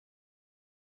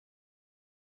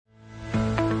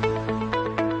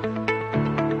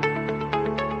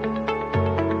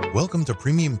Welcome to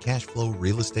Premium Cash Flow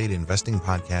Real Estate Investing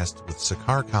Podcast with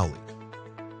Sakar Cowley.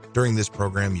 During this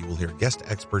program, you will hear guest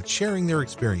experts sharing their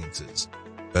experiences,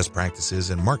 best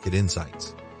practices, and market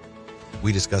insights.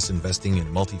 We discuss investing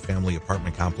in multifamily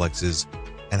apartment complexes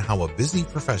and how a busy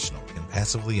professional can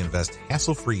passively invest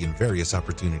hassle-free in various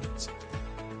opportunities.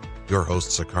 Your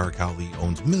host, Sakar Cowley,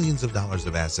 owns millions of dollars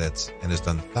of assets and has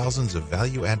done thousands of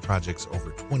value-add projects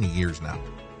over 20 years now.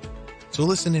 So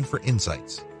listen in for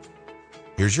insights.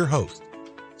 Here's your host,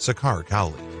 Sakar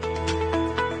Cowley.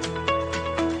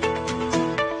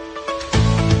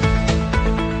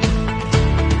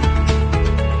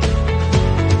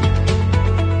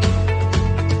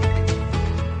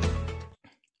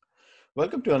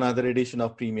 Welcome to another edition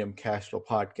of Premium Cash Flow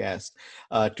Podcast.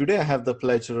 Today I have the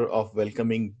pleasure of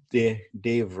welcoming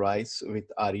Dave Rice with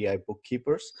REI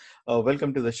Bookkeepers.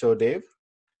 Welcome to the show, Dave.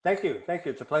 Thank you.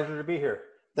 It's a pleasure to be here.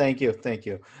 Thank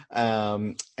you.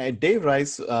 And Dave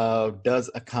Rice does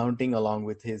accounting along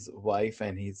with his wife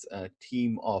and his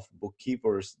team of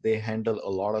bookkeepers. They handle a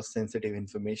lot of sensitive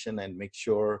information and make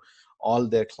sure all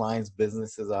their clients'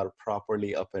 businesses are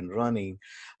properly up and running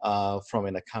from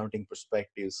an accounting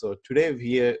perspective. So today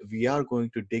we are going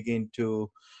to dig into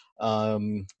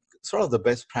sort of the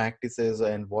best practices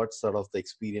and what sort of the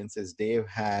experiences Dave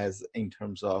has in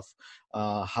terms of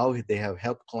how they have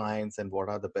helped clients and what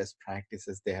are the best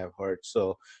practices they have heard.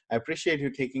 So I appreciate you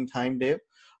taking time, Dave.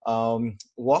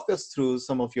 Walk us through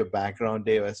some of your background,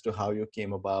 Dave, as to how you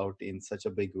came about in such a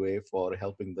big way for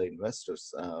helping the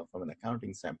investors from an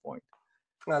accounting standpoint.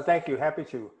 Thank you. Happy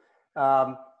to.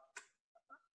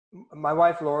 My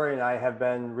wife, Lori, and I have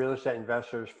been real estate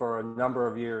investors for a number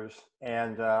of years.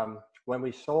 And when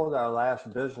we sold our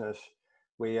last business,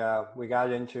 we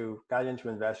got into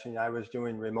investing. I was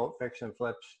doing remote fix and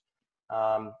flips.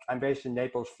 I'm based in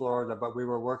Naples, Florida, but we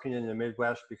were working in the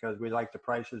Midwest because we liked the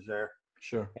prices there.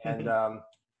 Sure. And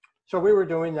so we were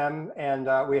doing them, and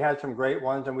we had some great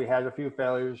ones, and we had a few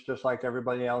failures, just like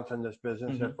everybody else in this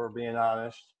business, if we're being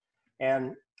honest.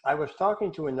 And I was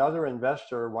talking to another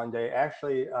investor one day,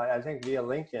 actually, I think via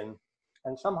LinkedIn,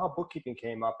 and somehow bookkeeping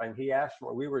came up, and he asked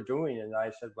what we were doing, and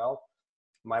I said, well,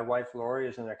 my wife, Lori,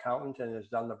 is an accountant and has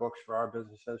done the books for our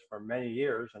businesses for many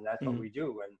years, and that's what we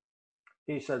do. And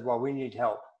he said, well, we need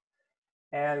help.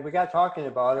 And we got talking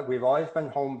about it. We've always been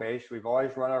home-based. We've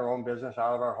always run our own business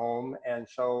out of our home. And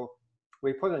so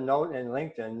we put a note in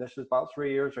LinkedIn. This is about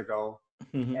 3 years ago,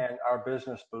 and our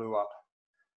business blew up.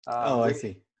 I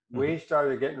see. We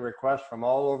started getting requests from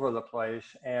all over the place,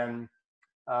 and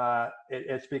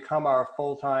it's become our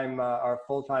full-time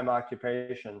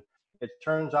occupation. It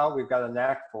turns out we've got a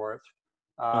knack for it.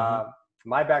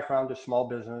 My background is small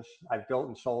business. I've built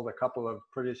and sold a couple of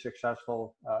pretty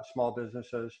successful small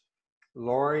businesses.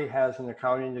 Lori has an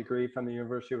accounting degree from the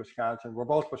University of Wisconsin. We're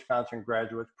both Wisconsin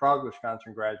graduates, proud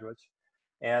Wisconsin graduates.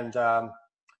 And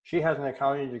she has an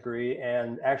accounting degree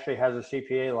and actually has a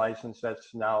CPA license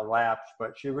that's now lapsed,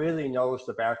 but she really knows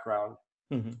the background.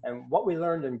 And what we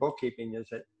learned in bookkeeping is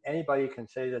that anybody can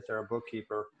say that they're a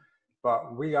bookkeeper,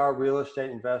 but we are real estate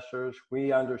investors.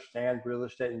 We understand real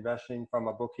estate investing from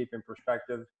a bookkeeping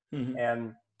perspective,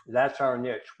 and that's our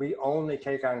niche. We only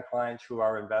take on clients who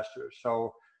are investors.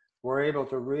 So we're able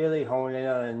to really hone in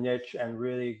on a niche and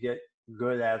really get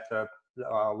good at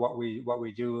what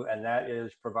we do, and that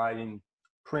is providing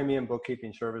premium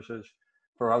bookkeeping services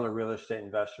for other real estate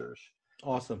investors.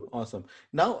 Awesome.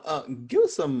 Now, give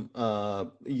us some,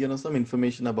 some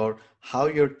information about how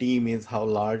your team is, how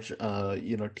large,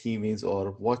 team is,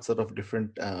 or what sort of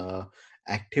different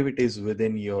activities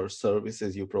within your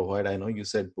services you provide. I know you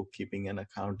said bookkeeping and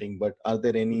accounting, but are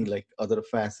there any other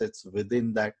facets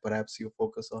within that perhaps you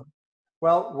focus on?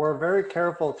 Well, we're very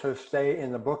careful to stay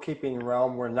in the bookkeeping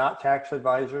realm. We're not tax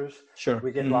advisors. Sure.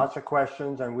 We get lots of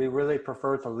questions, and we really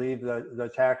prefer to leave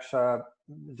the tax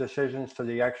decisions to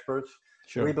the experts.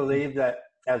 Sure. We believe that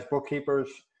as bookkeepers,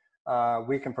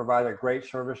 we can provide a great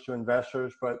service to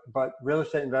investors, but real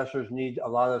estate investors need a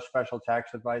lot of special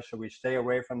tax advice, so we stay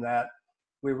away from that.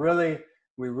 We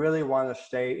really want to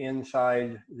stay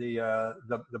inside the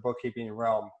bookkeeping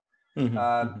realm.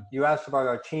 You asked about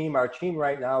our team. Our team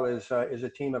right now is a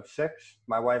team of 6.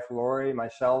 My wife Lori,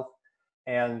 myself,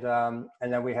 and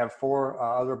then we have 4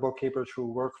 other bookkeepers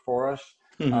who work for us.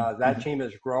 That team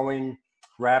is growing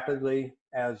rapidly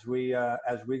as we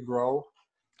grow.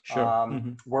 Sure.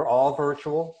 We're all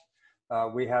virtual.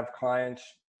 We have clients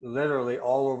literally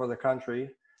all over the country.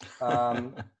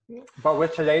 But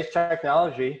with today's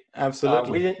technology,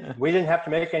 absolutely, we didn't have to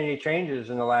make any changes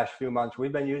in the last few months.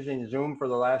 We've been using Zoom for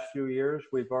the last few years.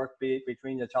 We've worked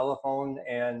between the telephone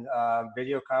and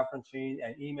video conferencing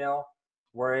and email.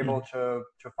 We're able to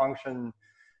function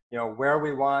where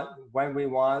we want, when we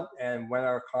want, and when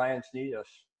our clients need us.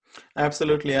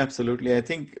 Absolutely, absolutely. I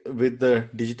think with the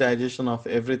digitization of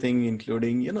everything,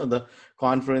 including, the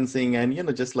conferencing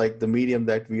and, just like the medium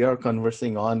that we are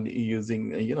conversing on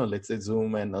using, let's say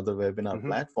Zoom and other webinar Hmm.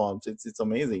 platforms, it's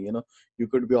amazing. You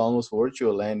could be almost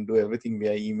virtual and do everything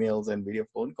via emails and video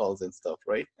phone calls and stuff,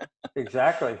 right?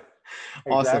 Exactly.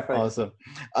 Awesome, Exactly. awesome.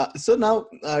 So now,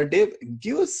 Dave,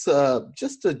 give us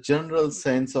just a general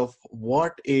sense of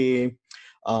what a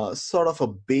sort of a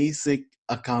basic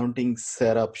accounting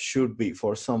setup should be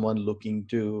for someone looking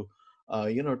to,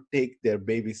 take their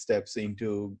baby steps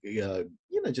into,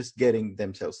 just getting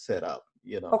themselves set up.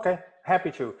 Okay,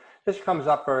 happy to. This comes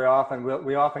up very often.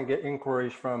 We often get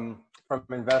inquiries from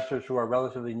investors who are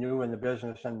relatively new in the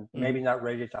business and maybe Hmm. not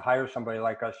ready to hire somebody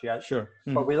like us yet, Sure.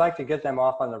 but Hmm. we like to get them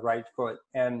off on the right foot.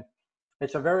 And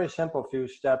it's a very simple few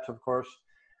steps. Of course,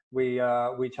 we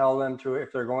tell them to,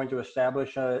 if they're going to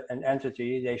establish an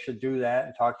entity, they should do that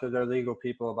and talk to their legal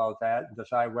people about that and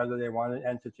decide whether they want an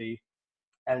entity.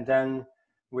 And then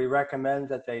we recommend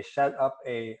that they set up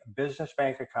a business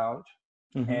bank account.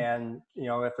 Hmm. And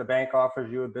if the bank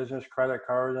offers you a business credit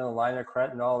card and a line of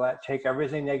credit and all that, take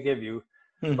everything they give you.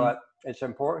 Hmm. But it's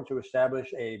important to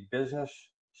establish a business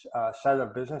set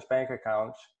of business bank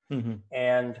accounts, Hmm.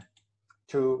 and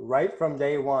to right from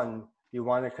day one, you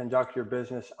want to conduct your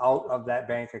business out of that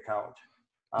bank account.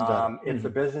 Got it. If the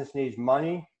Hmm. business needs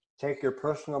money, take your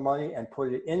personal money and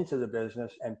put it into the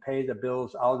business and pay the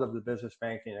bills out of the business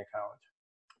banking account.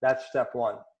 That's step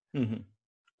one. Hmm.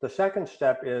 The second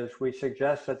step is we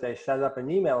suggest that they set up an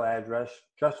email address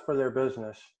just for their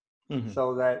business, Hmm.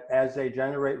 so that as they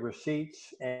generate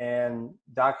receipts and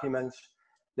documents,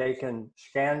 they can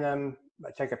scan them,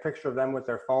 take a picture of them with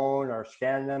their phone or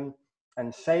scan them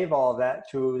and save all that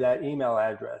to that email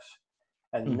address.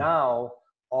 And Hmm. now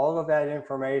all of that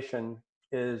information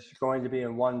is going to be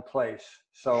in one place.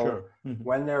 So Sure. Hmm.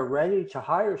 when they're ready to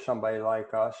hire somebody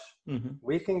like us, Hmm.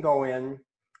 we can go in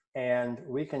and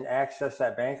we can access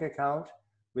that bank account,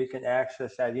 we can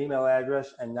access that email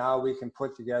address, and now we can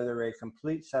put together a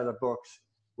complete set of books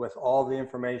with all the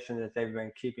information that they've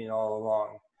been keeping all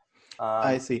along.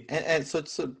 I Um, see. And so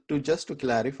to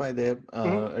clarify there,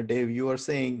 mhm. Dave, you are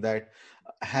saying that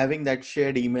having that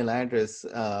shared email address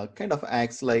kind of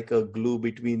acts like a glue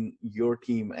between your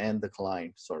team and the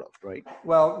client, sort of, right?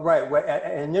 Well, right.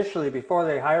 Initially, before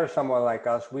they hire someone like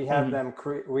us, Hmm. we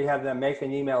have them make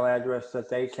an email address that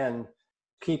they can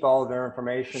keep all of their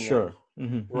information in. Sure.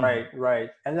 Hmm. Hmm. Right, right.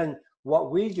 And then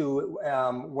what we do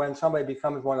when somebody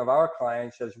becomes one of our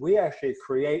clients is we actually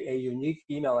create a unique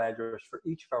email address for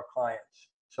each of our clients,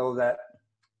 so that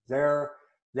they're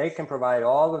they can provide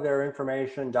all of their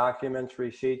information, documents,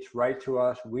 receipts right to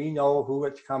us. We know who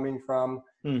it's coming from,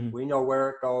 Hmm. we know where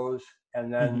it goes, and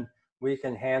Hmm. then we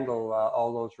can handle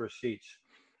all those receipts.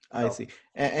 I So see.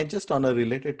 And just on a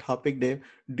related topic, Dave,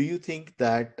 do you think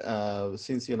that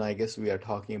since, I guess we are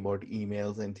talking about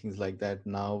emails and things like that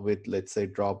now with, let's say,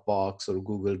 Dropbox or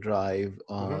Google Drive,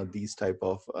 mhm. these type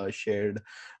of shared,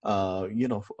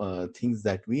 things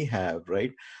that we have,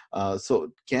 right?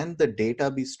 So can the data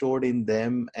be stored in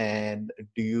them? And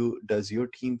does your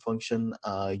team function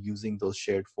using those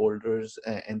shared folders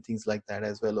and things like that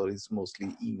as well, or is mostly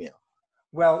email?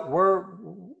 Well,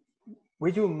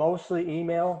 we do mostly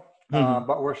email, Hmm.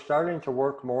 but we're starting to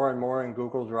work more and more in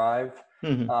Google Drive.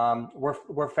 Hmm.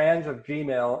 We're fans of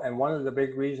Gmail, and one of the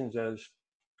big reasons is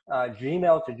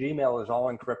Gmail to Gmail is all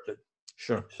encrypted.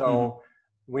 Sure. Hmm. So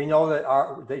we know that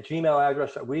the Gmail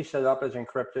address that we set up is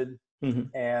encrypted, Hmm.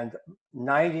 and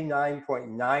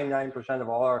 99.99% of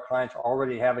all our clients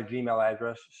already have a Gmail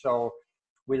address. So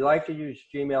we like to use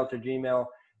Gmail to Gmail.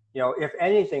 If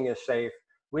anything is safe,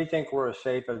 we think we're as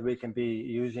safe as we can be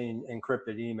using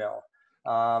encrypted email.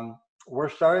 Um, we're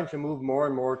starting to move more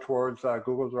and more towards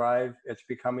Google Drive. It's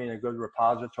becoming a good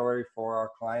repository for our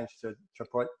clients to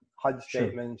put HUD Sure.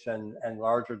 statements and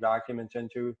larger documents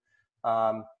into.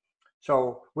 Um,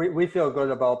 so we feel good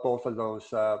about both of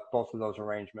those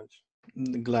arrangements.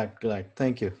 Glad.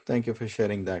 Thank you for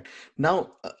sharing that.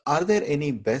 Now, are there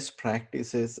any best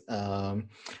practices,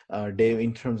 Dave,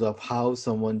 in terms of how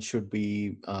someone should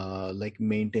be like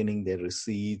maintaining their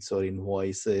receipts or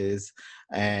invoices,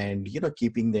 and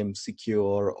keeping them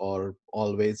secure, or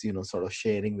always sort of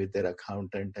sharing with their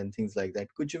accountant and things like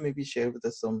that? Could you maybe share with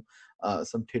us some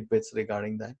tidbits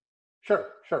regarding that? Sure,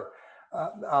 sure.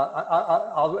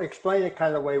 I'll explain it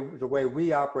kind of the way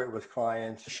we operate with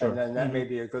clients, and Sure. then that may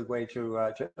be a good way to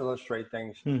illustrate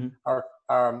things. Hmm. Our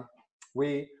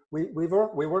we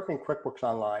work in QuickBooks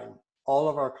Online. All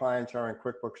of our clients are in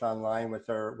QuickBooks Online with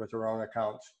their own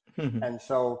accounts, Hmm. and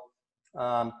so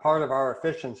part of our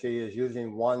efficiency is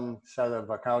using one set of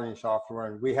accounting software,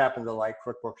 and we happen to like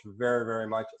QuickBooks very, very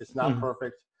much. It's not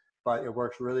perfect, but it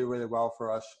works really, really well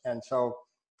for us. And so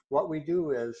what we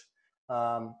do is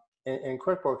in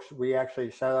QuickBooks, we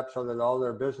actually set up so that all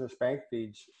their business bank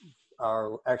feeds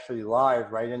are actually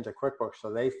live right into QuickBooks.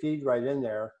 So they feed right in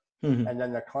there. And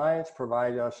then the clients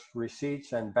provide us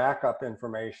receipts and backup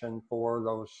information for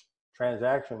those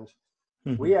transactions.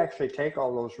 We actually take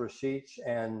all those receipts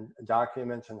and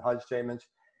documents and HUD statements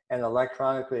and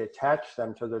electronically attach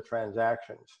them to the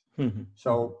transactions.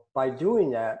 So by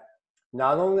doing that,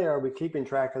 not only are we keeping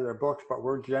track of their books, but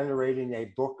we're generating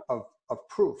a book of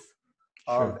proof,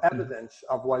 of evidence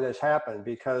of what has happened,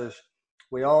 because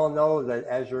we all know that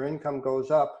as your income goes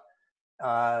up,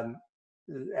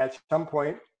 at some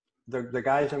point, the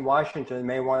guys in Washington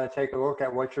may want to take a look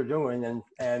at what you're doing,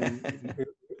 and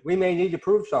we may need to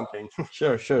prove something.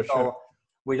 So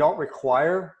we don't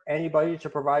require anybody to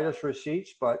provide us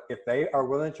receipts, but if they are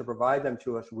willing to provide them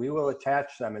to us, we will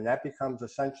attach them, and that becomes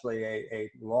essentially a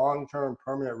long-term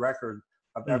permanent record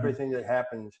of everything that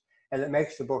happens, and it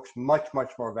makes the books much,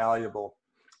 much more valuable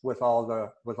with all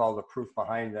the proof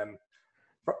behind them.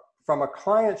 From a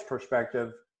client's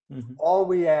perspective, all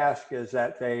we ask is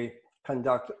that they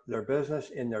conduct their business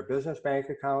in their business bank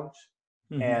accounts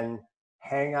and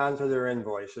hang on to their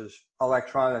invoices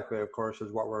electronically, of course,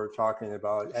 is what we're talking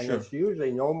about. And it's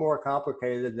usually no more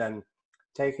complicated than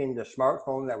taking the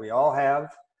smartphone that we all have.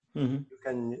 You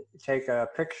can take a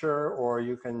picture, or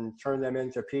you can turn them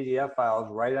into PDF files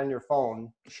right on your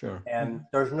phone. And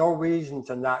there's no reason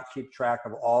to not keep track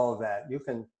of all of that. You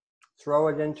can throw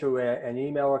it into an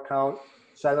email account,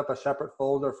 set up a separate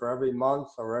folder for every month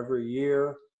or every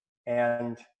year,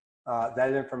 and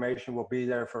that information will be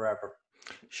there forever.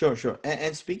 Sure.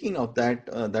 And speaking of that,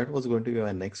 that was going to be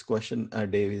my next question,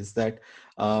 Dave, is that,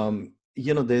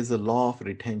 there's a law of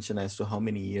retention as to how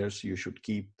many years you should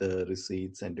keep the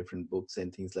receipts and different books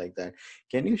and things like that.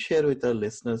 Can you share with our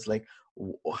listeners, like,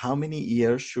 how many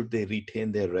years should they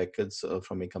retain their records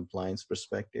from a compliance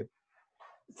perspective?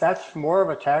 That's more of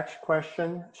a tax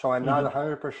question, so I'm not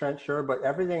 100% sure, but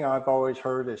everything I've always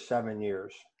heard is 7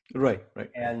 years. Right.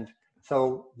 And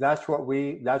so that's what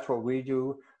we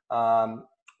do.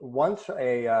 Once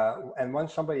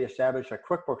somebody establishes a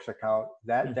QuickBooks account,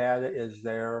 that data is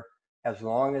there as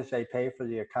long as they pay for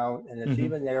the account, and it's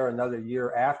even there another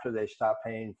year after they stop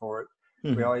paying for it.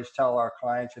 We always tell our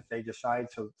clients, if they decide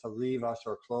to leave us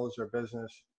or close their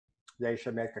business, they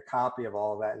should make a copy of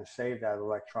all of that and save that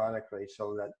electronically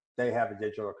so that they have a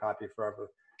digital copy forever.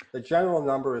 The general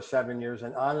number is 7 years,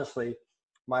 and honestly,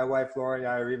 my wife Lori and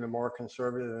I are even more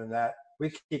conservative than that.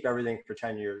 We keep everything for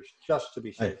 10 years just to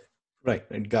be safe.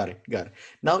 Right. Got it.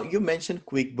 Now, you mentioned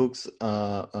QuickBooks,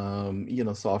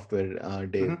 software,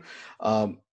 Dave.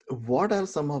 What are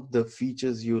some of the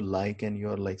features you like, and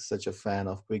you're like such a fan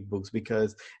of QuickBooks?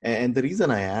 Because, and the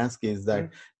reason I ask is that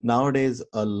nowadays,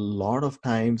 a lot of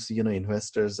times,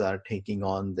 investors are taking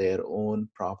on their own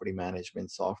property management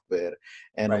software,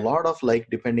 and a lot of, like,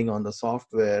 depending on the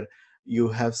software, you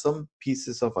have some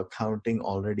pieces of accounting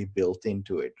already built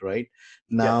into it, right?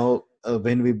 Now,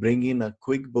 when we bring in a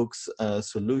QuickBooks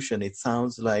solution, it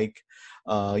sounds like,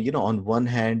 on one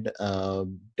hand,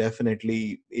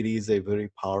 definitely it is a very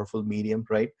powerful medium,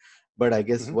 right? But I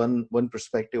guess one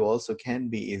perspective also can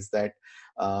be is that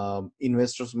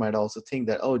investors might also think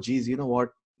that, oh, geez, you know what?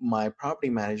 My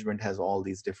property management has all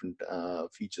these different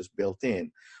features built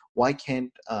in. Why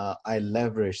can't I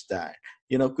leverage that?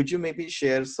 Could you maybe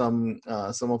share some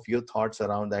of your thoughts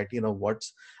around that?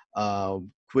 What's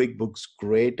QuickBooks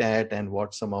great at, and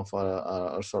what some of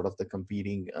are sort of the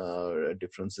competing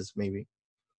differences maybe?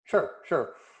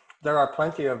 Sure. There are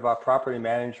plenty of property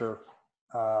manager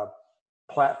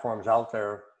platforms out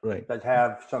there that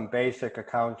have some basic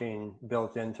accounting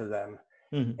built into them.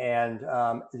 And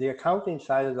the accounting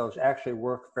side of those actually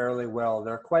work fairly well.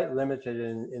 They're quite limited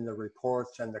in the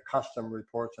reports and the custom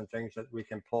reports and things that we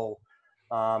can pull.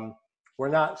 We're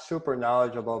not super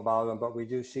knowledgeable about them, but we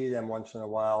do see them once in a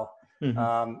while.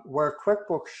 Where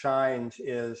QuickBooks shines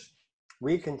is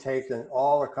we can take an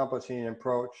all-encompassing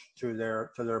approach to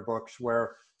their books,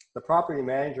 where the property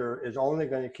manager is only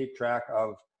going to keep track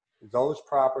of those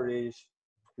properties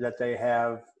that they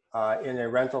have in a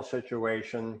rental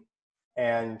situation,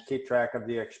 and keep track of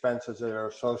the expenses that are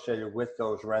associated with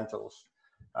those rentals.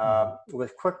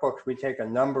 With QuickBooks, we take a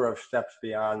number of steps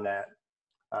beyond that.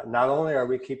 Not only are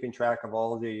we keeping track of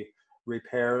all the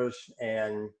repairs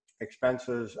and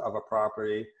expenses of a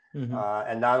property,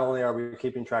 and not only are we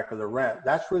keeping track of the rent,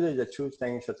 that's really the two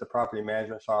things that the property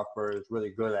management software is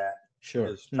really good at.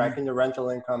 Is tracking the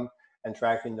rental income and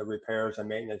tracking the repairs and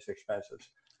maintenance expenses.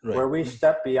 Right. Where we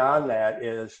step beyond that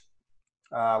is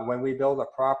when we build a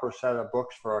proper set of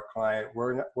books for a client,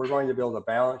 we're going to build a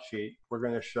balance sheet. We're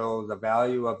going to show the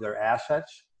value of their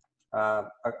assets.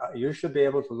 You should be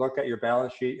able to look at your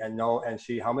balance sheet and know and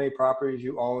see how many properties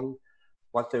you own,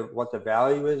 what the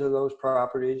value is of those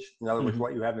properties. In other words,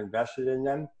 what you have invested in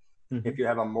them. If you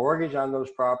have a mortgage on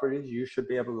those properties, you should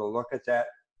be able to look at that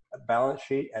balance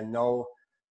sheet and know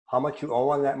how much you owe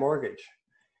on that mortgage.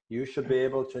 You should be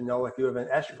able to know if you have an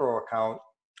escrow account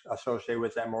associated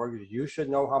with that mortgage. You should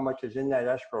know how much is in that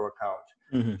escrow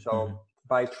account. So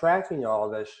by tracking all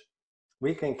this,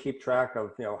 we can keep track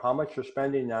of how much you're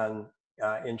spending on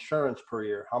insurance per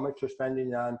year, how much you're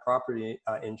spending on property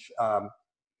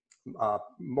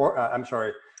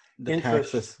The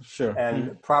interest, taxes, sure.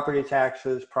 and property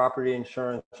taxes, property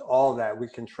insurance, all of that. We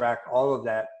can track all of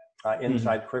that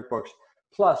inside QuickBooks.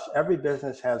 Plus, every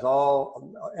business has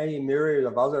any myriad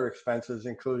of other expenses,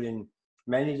 including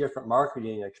many different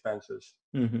marketing expenses.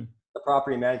 The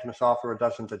property management software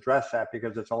doesn't address that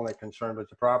because it's only concerned with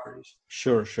the properties.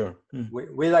 Sure.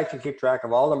 We like to keep track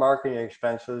of all the marketing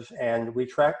expenses, and we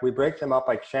break them up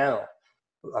by channel.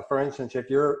 For instance, if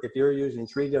you're using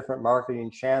 3 different marketing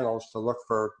channels to look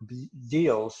for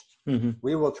deals,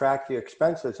 we will track the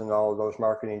expenses in all of those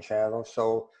marketing channels.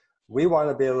 So we want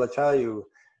to be able to tell you,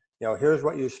 here's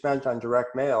what you spent on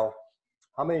direct mail.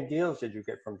 How many deals did you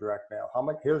get from direct mail?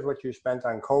 Here's what you spent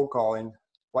on cold calling.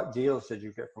 What deals did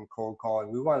you get from cold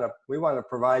calling? We want to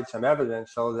provide some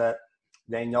evidence so that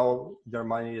they know their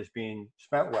money is being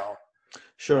spent well.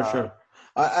 Sure.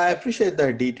 I appreciate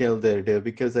that detail there, Dave,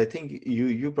 because I think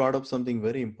you brought up something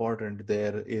very important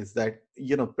there, is that,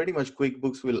 pretty much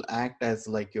QuickBooks will act as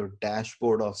like your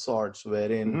dashboard of sorts,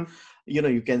 wherein,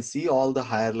 you can see all the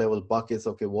higher level buckets.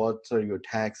 Okay, what are your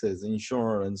taxes,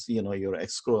 insurance, your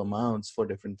escrow amounts for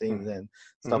different things and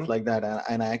stuff like that.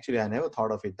 And actually, I never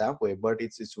thought of it that way, but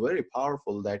it's very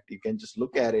powerful that you can just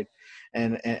look at it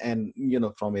and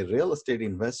from a real estate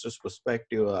investor's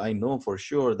perspective, I know for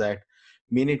sure that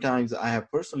many times I have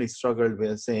personally struggled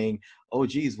with saying, oh,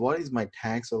 geez, what is my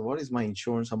tax or what is my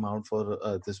insurance amount for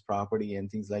this property and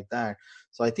things like that.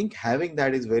 So I think having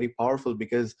that is very powerful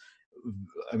because,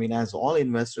 I mean, as all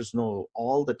investors know,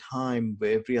 all the time,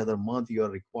 every other month, you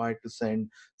are required to send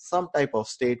some type of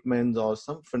statements or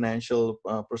some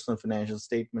personal financial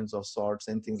statements of sorts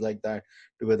and things like that,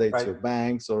 to whether it's your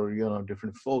banks or,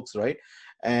 different folks, right?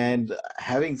 And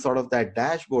having sort of that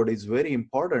dashboard is very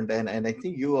important. And I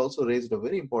think you also raised a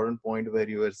very important point where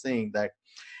you were saying that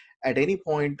at any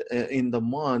point in the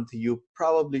month, you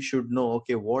probably should know,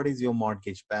 okay, what is your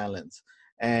mortgage balance?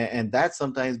 And that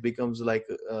sometimes becomes like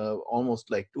almost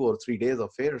like 2 or 3 days of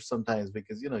affairs sometimes,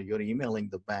 because you're emailing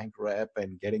the bank rep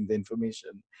and getting the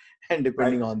information, and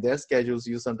depending on their schedules,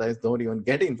 you sometimes don't even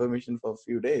get information for a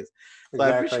few days. So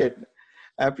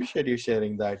I appreciate you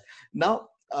sharing that. Now,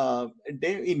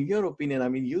 Dave, in your opinion, I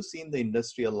mean, you've seen the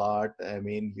industry a lot. I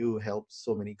mean, you helped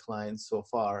so many clients so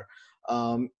far.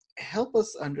 Help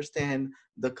us understand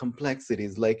the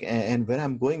complexities. And where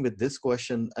I'm going with this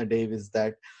question, Dave, is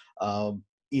that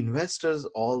investors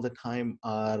all the time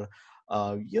are,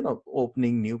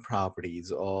 opening new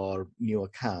properties or new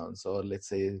accounts, or let's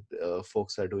say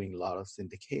folks are doing a lot of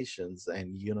syndications,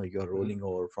 and you're rolling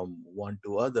over from one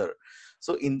to other.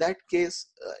 So in that case,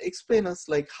 explain us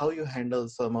like how you handle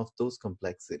some of those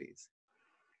complexities.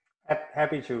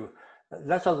 Happy to.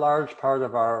 That's a large part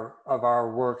of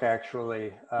our work,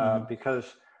 actually,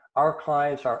 because our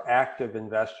clients are active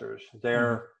investors.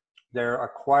 They're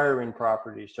acquiring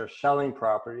properties, they're selling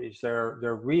properties,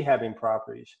 they're rehabbing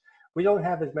properties. We don't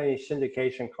have as many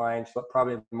syndication clients, but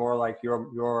probably more like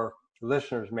your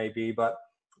listeners may be, but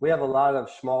we have a lot of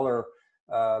smaller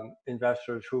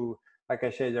investors who, like I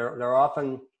say, they're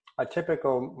often a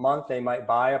typical month. They might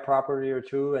buy a property or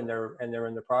two, and they're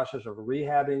in the process of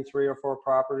rehabbing 3 or 4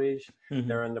 properties.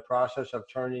 They're in the process of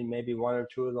turning maybe 1 or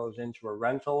 2 of those into a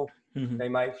rental. They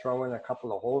might throw in a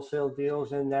couple of wholesale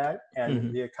deals in that,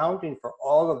 and the accounting for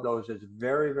all of those is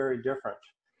very, very different.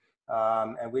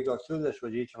 And we go through this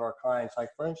with each of our clients. Like,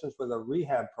 for instance, with a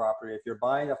rehab property, if you're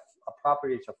buying a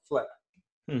property to flip,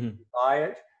 you buy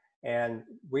it, and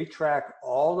we track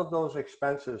all of those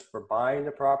expenses for buying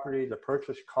the property, the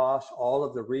purchase costs, all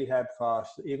of the rehab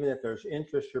costs, even if there's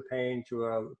interest you're paying to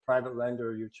a private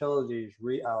lender, utilities,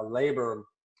 labor,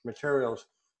 materials,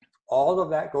 all of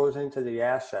that goes into the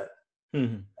asset.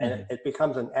 And it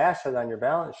becomes an asset on your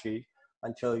balance sheet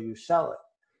until you sell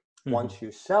it. Once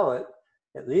you sell it,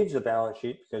 it leaves the balance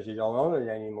sheet because you don't own it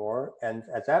anymore. And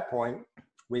at that point,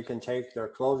 we can take their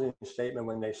closing statement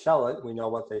when they sell it. We know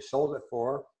what they sold it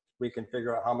for. We can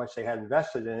figure out how much they had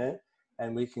invested in it.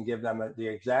 and we can give them the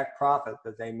exact profit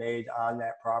that they made on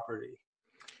that property.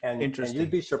 And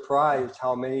you'd be surprised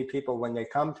how many people, when they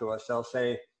come to us, they'll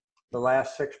say, the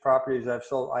last 6 properties I've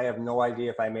sold, I have no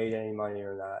idea if I made any money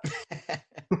or not.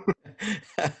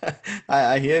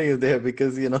 I hear you there,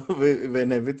 because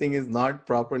when everything is not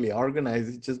properly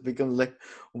organized, it just becomes like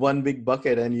one big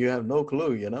bucket and you have no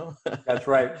clue. That's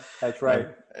right. That's right.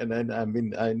 And I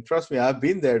mean, and trust me, I've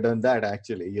been there, done that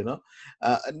actually.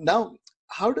 Now,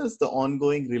 how does the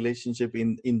ongoing relationship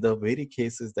in the very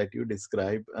cases that you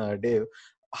describe, Dave?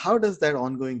 How does that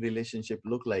ongoing relationship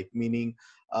look like? Meaning,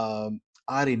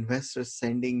 are investors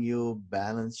sending you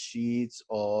balance sheets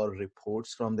or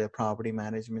reports from their property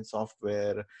management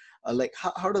software? Like,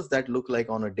 how does that look like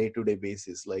on a day-to-day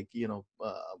basis? Like,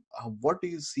 what do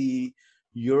you see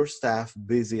your staff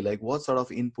busy? Like, what sort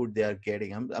of input they are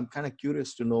getting? I'm kind of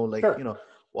curious to know, like, Sure.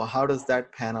 well, how does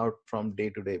that pan out from day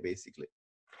to day, basically?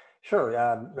 Sure.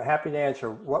 Happy to answer.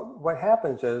 What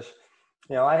happens is,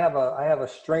 I have a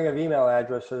string of email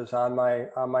addresses on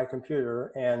my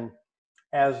computer, and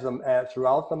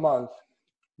throughout the month,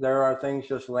 there are things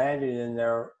just landing in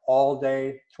there all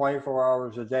day, 24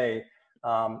 hours a day.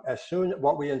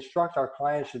 What we instruct our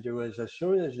clients to do is, as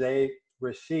soon as they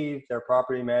receive their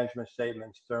property management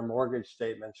statements, their mortgage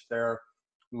statements, their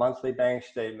monthly bank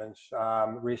statements,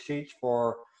 receipts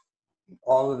for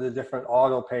all of the different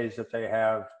auto pays that they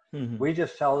have, we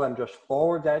just tell them, just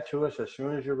forward that to us as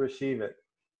soon as you receive it.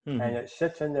 And it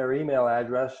sits in their email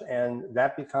address, and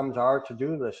that becomes our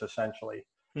to-do list, essentially.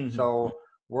 So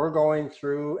we're going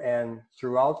through, and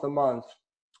throughout the month,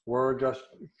 we're just,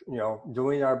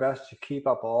 doing our best to keep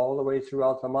up all the way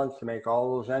throughout the month to make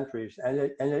all those entries. And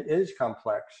it is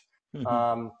complex.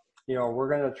 We're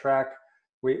going to track,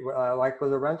 like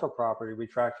with a rental property, we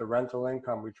track the rental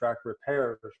income, we track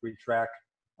repairs, we track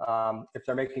if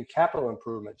they're making capital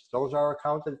improvements. Those are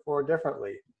accounted for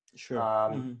differently. Sure.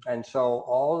 And so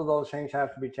all of those things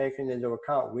have to be taken into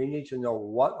account. We need to know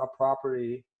what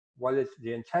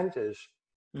the intent is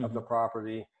of the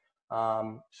property,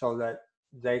 so that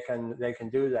they can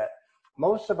do that.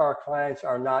 Most of our clients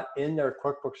are not in their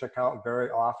QuickBooks account very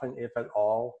often, if at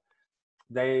all.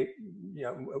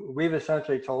 We've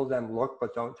essentially told them, look,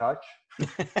 but don't touch.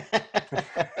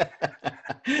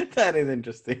 That is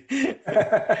interesting.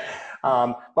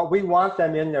 But we want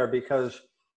them in there because,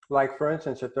 like, for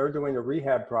instance, if they're doing a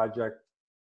rehab project,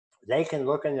 they can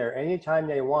look in there anytime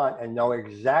they want and know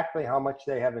exactly how much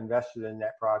they have invested in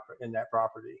that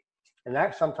property. And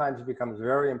that sometimes becomes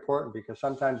very important, because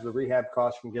sometimes the rehab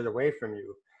costs can get away from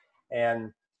you.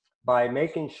 And by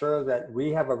making sure that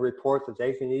we have a report that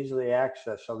they can easily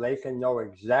access, so they can know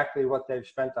exactly what they've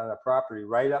spent on a property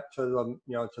right up to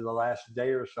the last day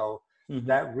or so,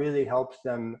 that really helps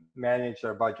them manage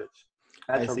their budgets.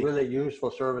 That's a really useful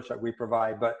service that we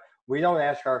provide. But we don't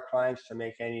ask our clients to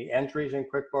make any entries in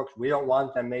QuickBooks. We don't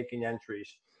want them making entries.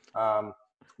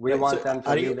 We want them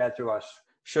to leave that to us.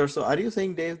 Sure. So are you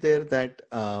saying, Dave, there that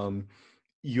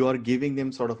you are giving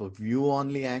them sort of a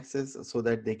view-only access so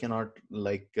that they cannot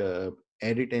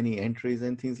edit any entries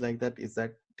and things like that? Is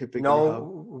that typically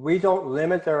No, we don't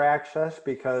limit their access,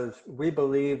 because we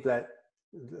believe that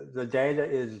the data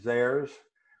is theirs.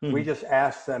 We just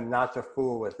ask them not to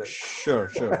fool with it.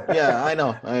 Sure. Yeah, I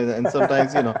know. And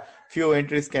sometimes, few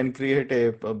entries can create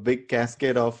a big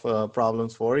cascade of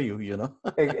problems for you,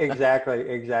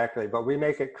 Exactly. But we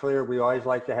make it clear. We always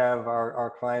like to have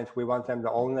our clients, we want them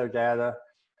to own their data,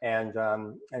 and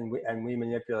we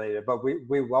manipulate it. But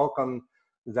we welcome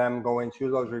them going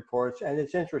through those reports. And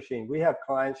it's interesting. We have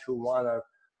clients who want to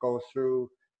go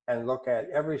through and look at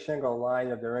every single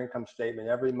line of their income statement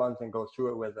every month and go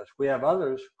through it with us. We have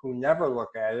others who never look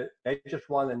at it. They just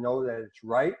want to know that it's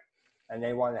right, and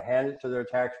they want to hand it to their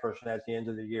tax person at the end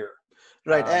of the year.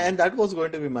 Right. And that was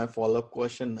going to be my follow-up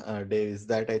question, Dave, is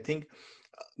that I think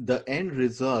the end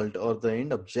result or the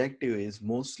end objective is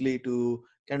mostly to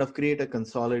kind of create a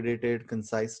consolidated,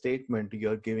 concise statement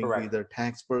you're giving to either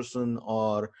tax person,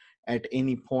 or at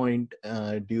any point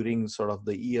during sort of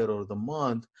the year or the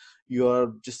month,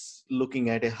 you're just looking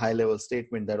at a high-level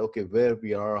statement that, okay, where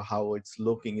we are, how it's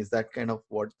looking. Is that kind of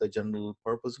what the general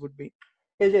purpose would be?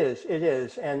 It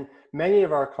is. And many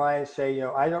of our clients say,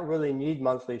 I don't really need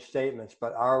monthly statements,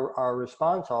 but our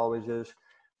response always is,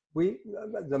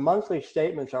 the monthly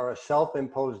statements are a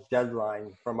self-imposed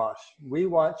deadline from us. We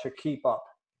want to keep up.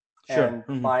 Sure.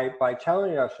 And by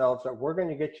telling ourselves that we're going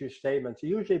to get you statements,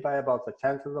 usually by about the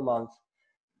 10th of the month,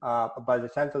 by the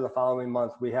 10th of the following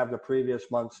month, we have the previous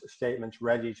month's statements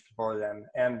ready for them.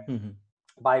 And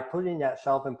by putting that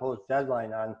self-imposed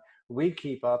deadline on, we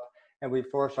keep up, and we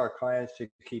force our clients to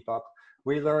keep up.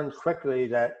 We learned quickly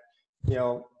that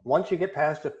once you get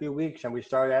past a few weeks and we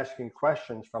start asking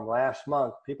questions from last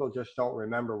month, people just don't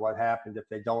remember what happened if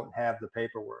they don't have the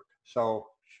paperwork. So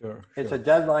Sure, it's a sure.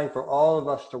 deadline for all of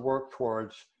us to work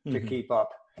towards to Hmm. keep up.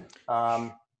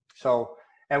 Um, so,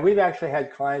 and we've actually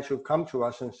had clients who've come to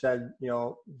us and said,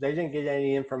 they didn't get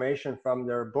any information from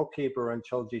their bookkeeper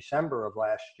until December of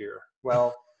last year.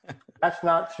 Well, that's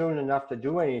not soon enough to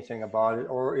do anything about it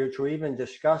or to even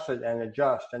discuss it and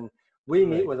adjust. And we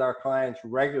meet Right. with our clients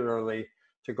regularly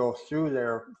to go through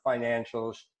their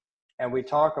financials, and we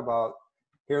talk about,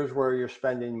 here's where you're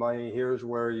spending money, here's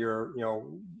where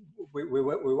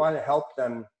we want to help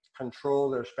them control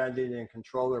their spending and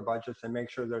control their budgets and make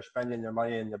sure they're spending their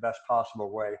money in the best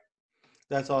possible way.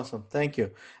 That's awesome. Thank you.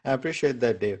 I appreciate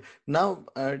that, Dave. Now,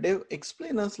 Dave,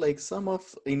 explain us like some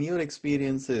of in your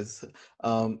experiences,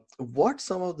 what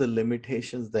some of the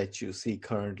limitations that you see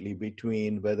currently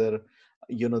between whether,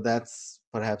 that's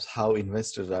perhaps how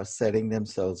investors are setting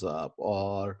themselves up,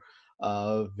 or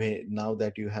now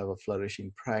that you have a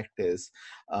flourishing practice,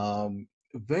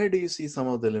 where do you see some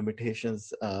of the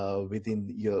limitations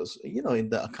within your, in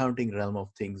the accounting realm of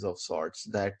things of sorts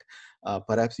that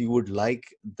perhaps you would like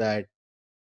that,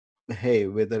 hey,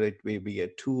 whether it may be a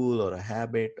tool or a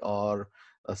habit or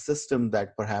a system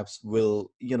that perhaps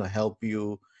will, help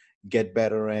you get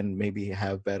better and maybe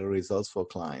have better results for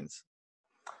clients?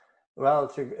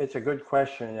 Well, it's a good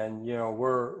question, and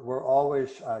we're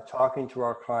always talking to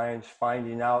our clients,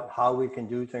 finding out how we can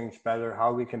do things better,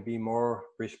 how we can be more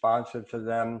responsive to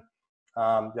them.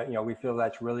 That we feel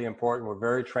that's really important. We're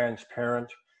very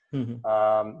transparent, Hmm.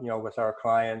 with our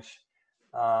clients.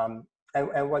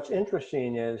 And what's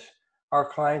interesting is our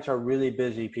clients are really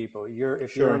busy people. If you're an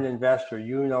Sure. investor,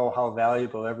 you know how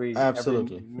valuable every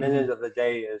Absolutely. Hmm. minute of the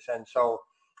day is. And so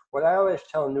what I always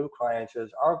tell new clients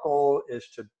is our goal is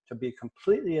to be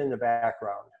completely in the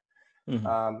background.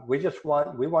 Hmm.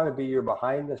 We want to be your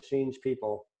behind the scenes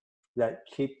people that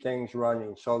keep things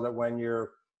running, so that when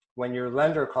your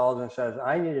lender calls and says,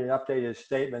 I need an updated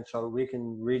statement so we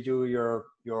can redo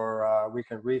we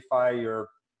can refi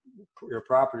your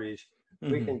properties,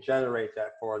 we Hmm. can generate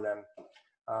that for them.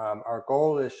 Our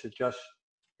goal is to just,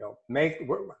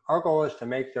 our goal is to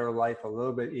make their life a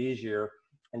little bit easier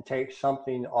and take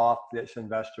something off this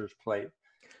investor's plate.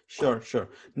 Sure, sure.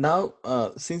 Now,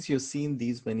 since you've seen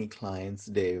these many clients,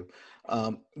 Dave,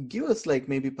 give us like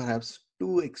maybe perhaps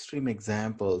two extreme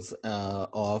examples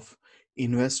of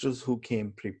investors who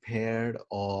came prepared,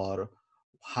 or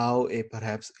how a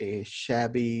perhaps a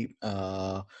shabby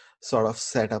sort of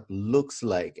setup looks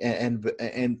like.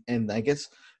 And I guess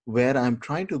where I'm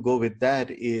trying to go with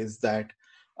that is that,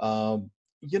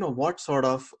 what sort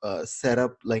of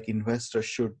setup like investors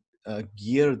should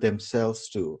gear themselves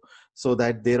to, so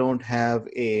that they don't have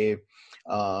a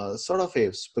sort of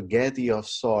a spaghetti of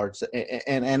sorts.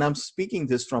 And I'm speaking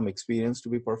this from experience, to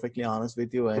be perfectly honest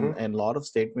with you, and Mhm. and a lot of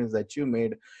statements that you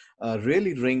made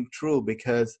really ring true,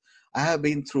 because I have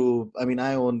been through, I mean,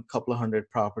 I own a couple of hundred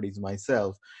properties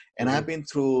myself, and I've Mhm. been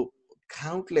through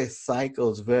countless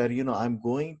cycles where, I'm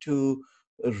going to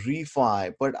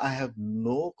refi, but I have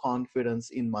no confidence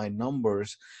in my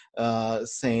numbers,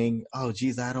 saying, oh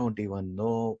geez, I don't even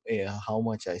know how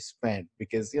much I spent,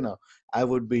 because I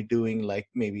would be doing like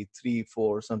maybe 3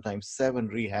 4 sometimes 7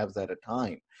 rehabs at a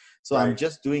time. So I'm Right.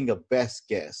 just doing a best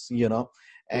guess, Mhm.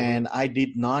 and I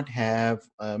did not have,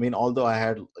 I mean, although I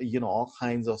had, all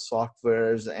kinds of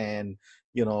softwares and,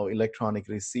 electronic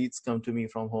receipts come to me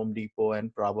from Home Depot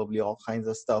and probably all kinds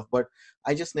of stuff, but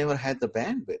I just never had the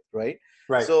bandwidth, right?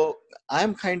 Right. So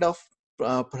I'm kind of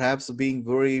perhaps being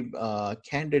very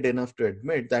candid enough to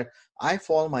admit that I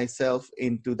fall myself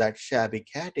into that shabby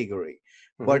category.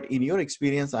 Mhm. But in your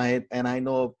experience, I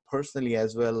know personally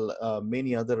as well,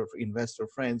 many other investor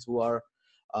friends who are,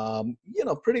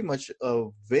 pretty much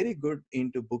very good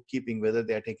into bookkeeping, whether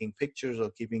they are taking pictures or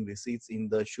keeping receipts in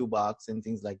the shoebox and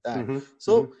things like that. Mhm.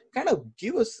 So Mhm. kind of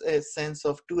give us a sense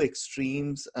of two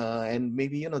extremes, and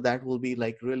maybe, that will be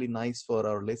like really nice for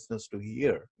our listeners to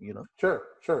hear. Sure.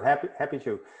 Sure. Happy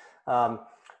to. Um,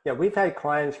 yeah, we've had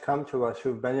clients come to us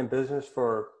who've been in business for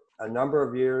a number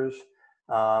of years.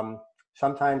 Um,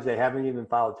 Sometimes they haven't even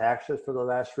filed taxes for the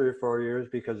last 3 or 4 years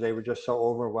because they were just so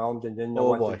overwhelmed and didn't know Oh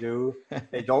what to boy. do.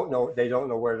 They don't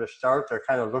know where to start. They're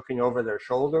kind of looking over their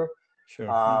shoulder. Sure.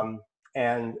 Um,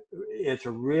 and it's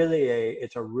a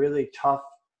really tough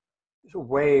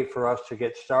way for us to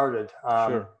get started.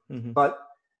 Sure. Hmm. But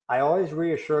I always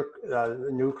reassure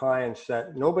new clients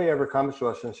that nobody ever comes to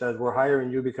us and says, we're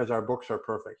hiring you because our books are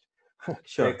perfect. They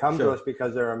Sure. come to Sure. us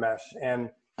because they're a mess. And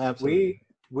we Absolutely.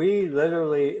 we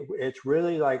literally, it's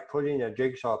really like putting a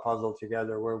jigsaw puzzle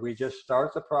together where we just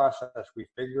start the process. We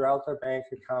figure out their bank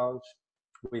accounts.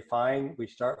 We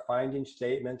start finding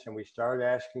statements and we start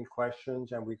asking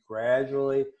questions and we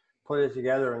gradually put it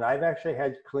together. And I've actually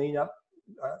had cleanups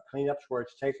where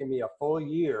it's taken me a full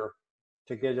year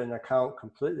to get an account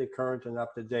completely current and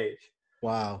up to date.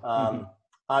 Wow.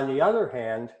 On the other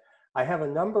hand, I have a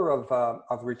number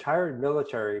of retired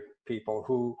military people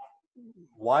who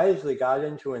wisely got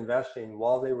into investing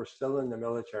while they were still in the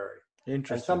military.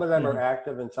 Interesting. And some of them are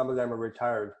active and some of them are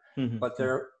retired, but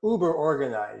they're uber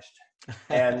organized.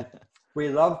 And we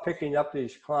love picking up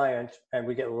these clients and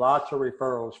we get lots of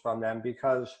referrals from them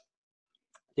because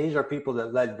these are people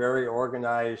that led very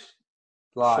organized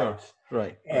lives. Sure.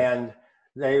 Right. And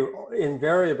they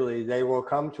invariably, they will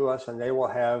come to us and they will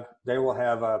have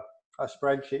a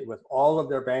spreadsheet with all of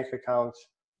their bank accounts,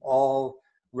 all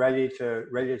ready to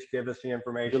give us the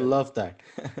information. You love that.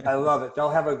 I love it. They'll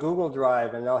have a Google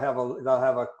Drive and they'll have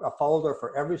a folder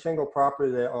for every single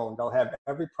property they own. They'll have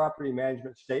every property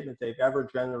management statement they've ever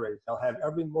generated. They'll have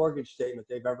every mortgage statement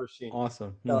they've ever seen.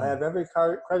 Awesome. They'll have every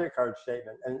credit card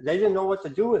statement. And they didn't know what to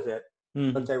do with it,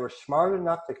 but they were smart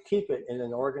enough to keep it in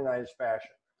an organized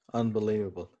fashion.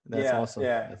 Unbelievable. That's awesome.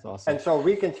 Yeah. That's awesome. And so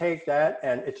we can take that,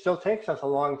 and it still takes us a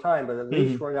long time, but at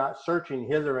least we're not searching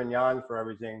hither and yon for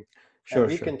everything. Sure,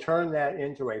 and we can turn that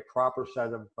into a proper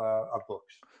set of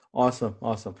books. Awesome.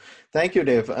 Thank you,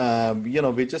 Dave.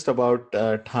 We're just about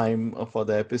time for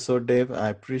the episode, Dave. I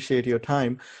appreciate your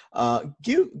time.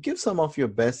 Give some of your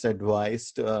best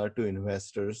advice to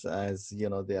investors as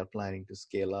they are planning to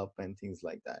scale up and things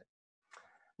like that.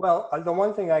 Well, the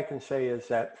one thing I can say is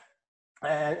that,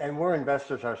 and we're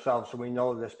investors ourselves, so we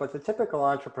know this, but the typical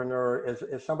entrepreneur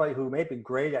is somebody who may be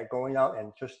great at going out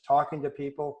and just talking to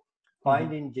people,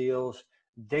 finding deals,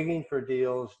 digging for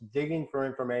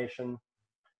information,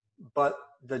 but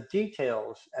the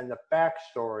details and the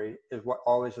backstory is what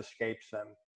always escapes them.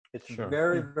 It's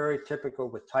very, very typical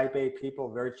with type A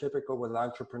people, very typical with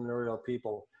entrepreneurial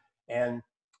people. And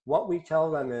what we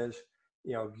tell them is,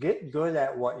 get good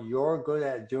at what you're good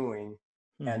at doing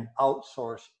and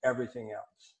outsource everything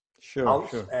else. Sure.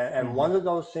 And one of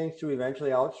those things to eventually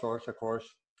outsource, of course,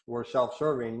 we're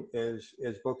self-serving, is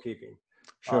bookkeeping.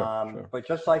 Sure. But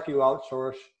just like you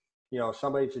outsource,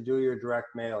 somebody to do your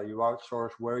direct mail, you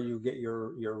outsource where you get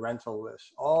your rental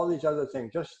list, all these other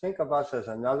things. Just think of us as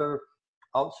another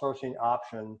outsourcing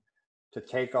option to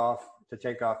take off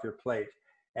your plate.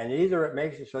 And either it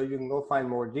makes it so you can go find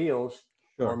more deals,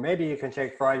 or maybe you can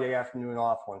take Friday afternoon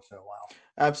off once in a while.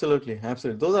 Absolutely.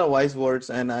 Those are wise words,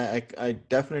 and I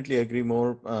definitely agree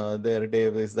more there,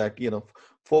 Dave, is that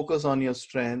focus on your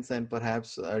strengths and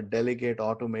perhaps delegate,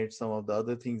 automate some of the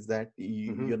other things that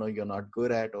you're not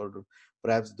good at, or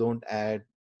perhaps don't add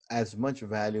as much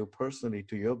value personally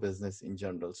to your business in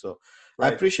general. So I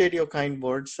appreciate your kind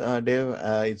words, Dave.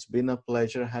 It's been a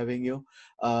pleasure having you.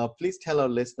 Please tell our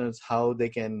listeners how they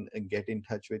can get in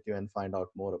touch with you and find out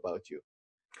more about you.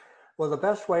 Well, the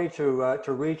best way to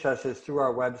reach us is through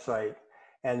our website,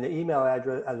 and the email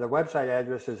address, the website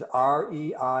address is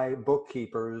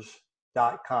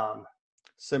reibookkeepers.com.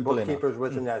 Simple Bookkeepers enough.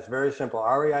 with an S, very simple.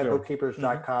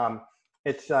 reibookkeepers.com.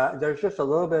 It's there's just a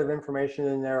little bit of information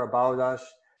in there about us.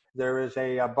 There is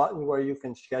a button where you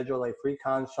can schedule a free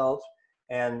consult,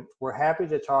 and we're happy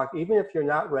to talk. Even if you're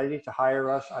not ready to hire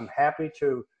us, I'm happy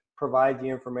to provide the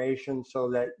information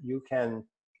so that you can,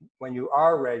 when you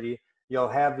are ready, you'll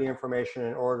have the information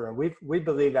in order. And we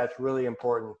believe that's really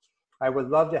important. I would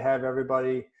love to have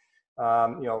everybody,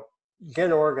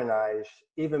 get organized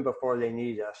even before they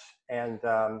need us. And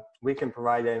we can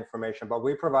provide that information, but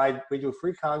we do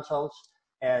free consults,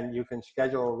 and you can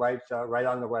schedule right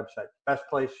on the website. Best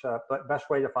way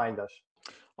to find us.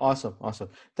 Awesome.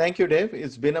 Thank you, Dave.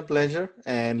 It's been a pleasure.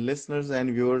 And listeners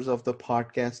and viewers of the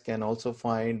podcast can also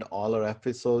find all our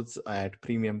episodes at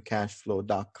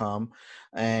premiumcashflow.com.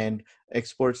 And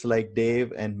experts like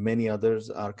Dave and many others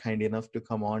are kind enough to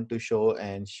come on to show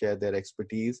and share their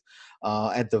expertise.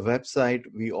 At the website,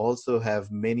 we also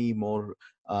have many more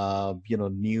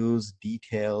news,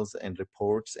 details, and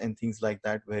reports and things like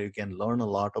that, where you can learn a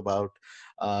lot about,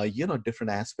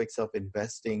 different aspects of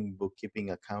investing, bookkeeping,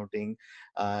 accounting,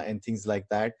 and things like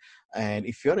that. And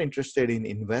if you're interested in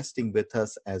investing with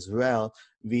us as well,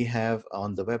 we have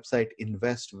on the website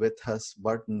Invest With Us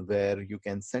button, where you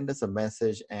can send us a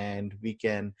message and we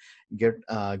can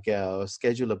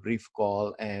schedule a brief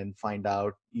call and find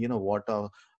out,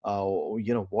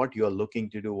 what you're looking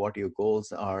to do, what your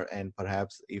goals are, and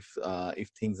perhaps if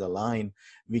things align,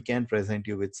 we can present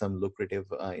you with some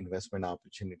lucrative investment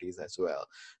opportunities as well.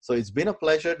 So it's been a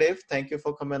pleasure, Dave. Thank you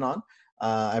for coming on.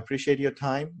 I appreciate your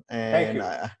time, Thank and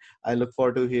you. I look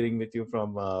forward to hearing with you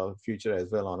from future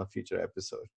as well on a future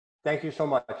episode. Thank you so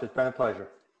much. It's been a pleasure.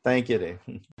 Thank you, Dave.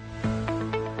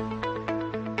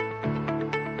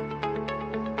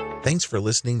 Thanks for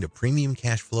listening to Premium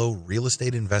Cashflow Real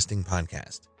Estate Investing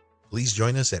Podcast. Please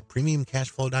join us at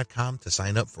premiumcashflow.com to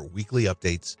sign up for weekly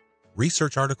updates,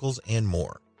 research articles, and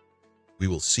more. We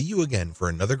will see you again for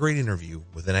another great interview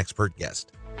with an expert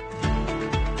guest.